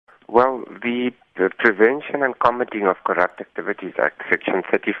Well, the Prevention and Combating of Corrupt Activities Act, Section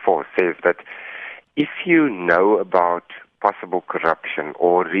 34, says that if you know about possible corruption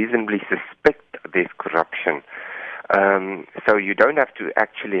or reasonably suspect there's corruption, so you don't have to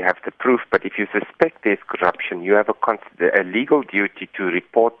actually have the proof, but if you suspect there's corruption, you have a legal duty to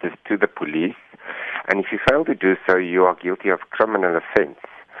report this to the police, and if you fail to do so, you are guilty of criminal offense.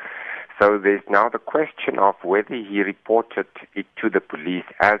 So there's now the question of whether he reported it to the police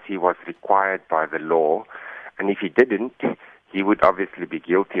as he was required by the law, and if he didn't, he would obviously be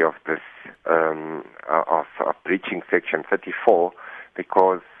guilty of this, of breaching Section 34,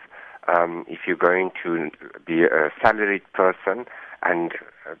 because if you're going to be a salaried person and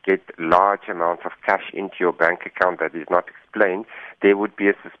get large amounts of cash into your bank account that is not explained, there would be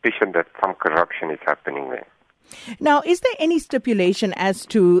a suspicion that some corruption is happening there. Now, is there any stipulation as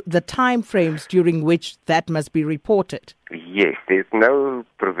to the time frames during which that must be reported? Yes, there's no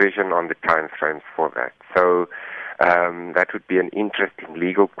provision on the time frames for that. So that would be an interesting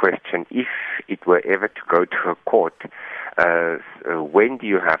legal question if it were ever to go to a court. When do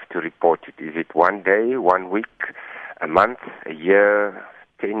you have to report it? Is it 1 day, 1 week, a month, a year,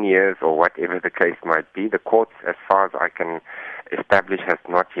 10 years, or whatever the case might be? The courts, as far as I can establish, has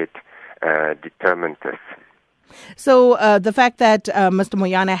not yet determined this. So the fact that Mr.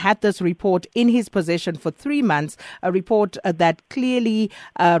 Moyane had this report in his possession for 3 months, a report that clearly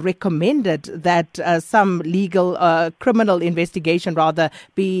recommended that some legal, criminal investigation rather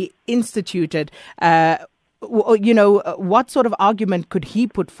be instituted, what sort of argument could he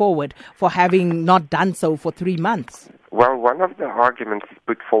put forward for having not done so for 3 months? Well, one of the arguments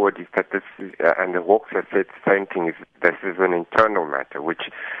put forward is that this is, and the Hawks have said the same thing, is this is an internal matter, which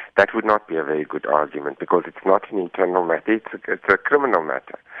that would not be a very good argument because it's not an internal matter, it's a criminal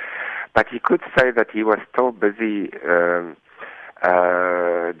matter. But he could say that he was still busy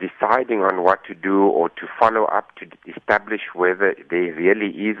deciding on what to do or to follow up to establish whether there really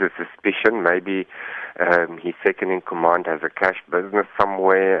is a suspicion. Maybe his second in command has a cash business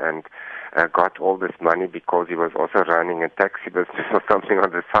somewhere and got all this money because he was also running a taxi business or something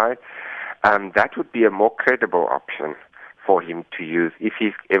on the side. That would be a more credible option for him to use if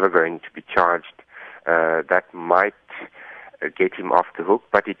he's ever going to be charged. That might get him off the hook,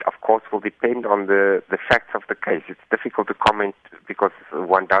 but it of course will depend on the facts of the case. It's difficult to comment because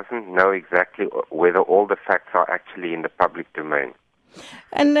one doesn't know exactly whether all the facts are actually in the public domain.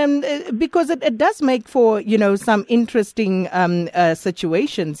 And because it does make for, some interesting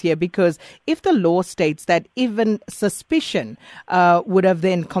situations here, because if the law states that even suspicion would have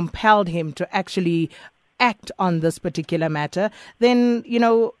then compelled him to actually act on this particular matter, then,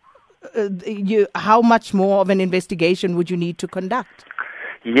 how much more of an investigation would you need to conduct?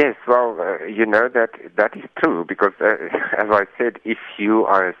 Yes, well, that is true because, as I said, if you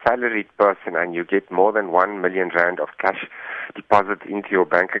are a salaried person and you get more than 1 million rand of cash deposit into your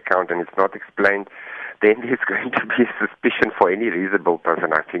bank account and it's not explained, then there's going to be a suspicion for any reasonable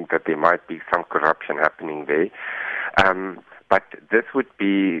person. I think that there might be some corruption happening there. But this would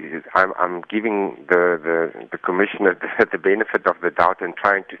be, I'm giving the commissioner the benefit of the doubt and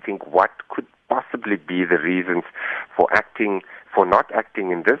trying to think what could possibly be the reasons for not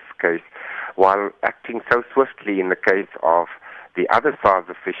acting in this case, while acting so swiftly in the case of the other SARS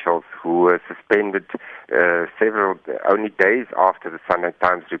officials who were suspended only days after the Sunday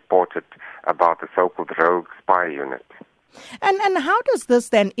Times reported about the so-called rogue spy unit. And how does this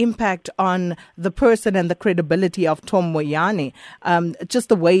then impact on the person and the credibility of Tom Moyane, just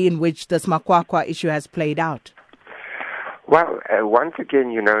the way in which this Makwakwa issue has played out? Well, once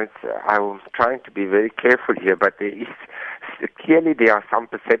again, I'm trying to be very careful here, but clearly there are some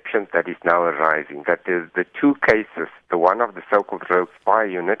perceptions that is now arising, that the two cases, the one of the so-called rogue spy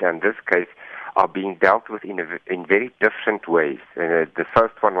unit and this case, are being dealt with in very different ways. The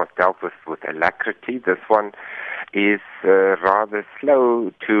first one was dealt with alacrity. This one is rather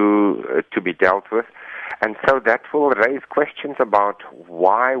slow to be dealt with. And so that will raise questions about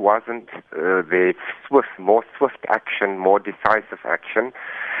why wasn't there more swift action, more decisive action.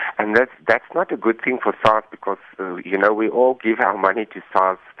 And that's not a good thing for SARS because, we all give our money to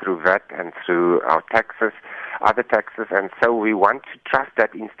SARS through VAT and through our taxes, other taxes, and so we want to trust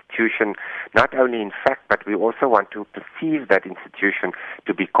that institution not only in fact, but we also want to perceive that institution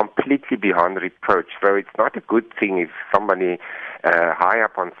to be completely beyond reproach. So it's not a good thing if somebody high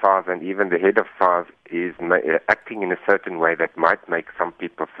up on SARS and even the head of SARS is acting in a certain way that might make some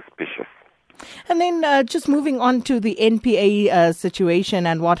people suspicious. And then just moving on to the NPA situation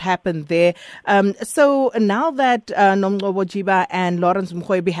and what happened there. So now that Nomgcobo, Jiba and Lawrence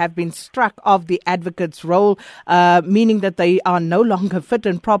Mrwebi have been struck of the advocate's role, meaning that they are no longer fit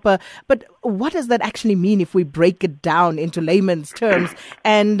and proper, but what does that actually mean if we break it down into layman's terms?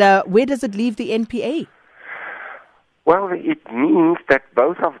 And where does it leave the NPA? Well, it means that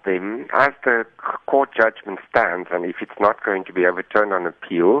both of them, as the court judgment stands, and if it's not going to be overturned on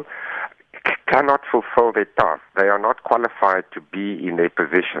appeal, cannot fulfill their task. They are not qualified to be in their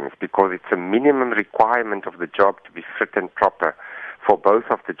positions because it's a minimum requirement of the job to be fit and proper for both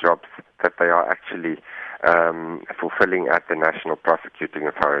of the jobs that they are actually fulfilling at the National Prosecuting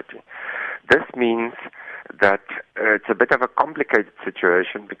Authority. This means that it's a bit of a complicated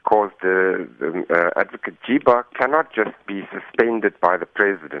situation because the advocate Jiba cannot just be suspended by the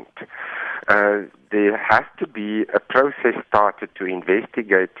president. There has to be a process started to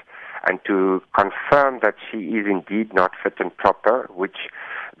investigate and to confirm that she is indeed not fit and proper, which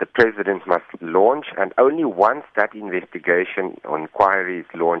the president must launch, and only once that investigation or inquiry is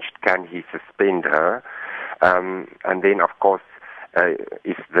launched can he suspend her. And then, of course,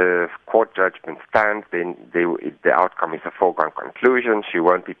 if the court judgment stands, then the outcome is a foregone conclusion. She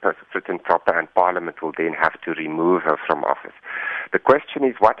won't be fit and proper, and Parliament will then have to remove her from office. The question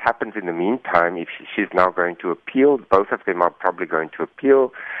is what happens in the meantime if she's now going to appeal. Both of them are probably going to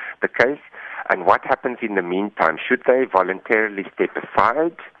appeal the case. And what happens in the meantime? Should they voluntarily step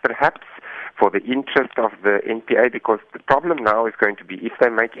aside, perhaps, for the interest of the NPA? Because the problem now is going to be if they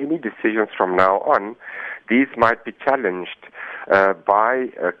make any decisions from now on, these might be challenged by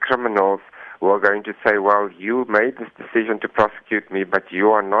criminals who are going to say, well, you made this decision to prosecute me, but you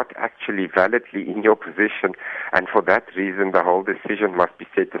are not actually validly in your position, and for that reason the whole decision must be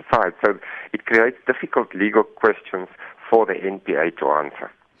set aside. So it creates difficult legal questions for the NPA to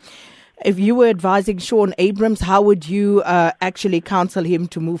answer. If you were advising Shaun Abrahams, how would you actually counsel him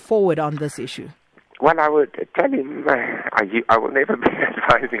to move forward on this issue? Well, I would tell him, I will never be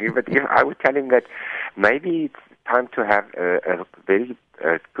advising him, but I would tell him that maybe it's time to have a very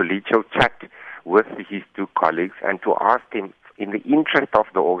collegial chat with his two colleagues and to ask him, in the interest of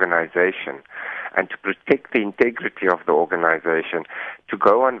the organization and to protect the integrity of the organization, to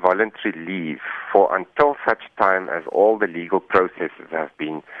go on voluntary leave for until such time as all the legal processes have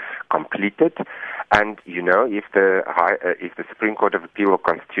been completed. And, you know, if the Supreme Court of Appeal or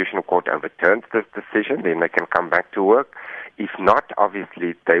Constitutional Court overturns this decision, then they can come back to work. If not,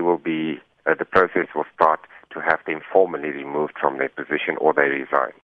 obviously, they will be, the process will start to have them formally removed from their position or they resign.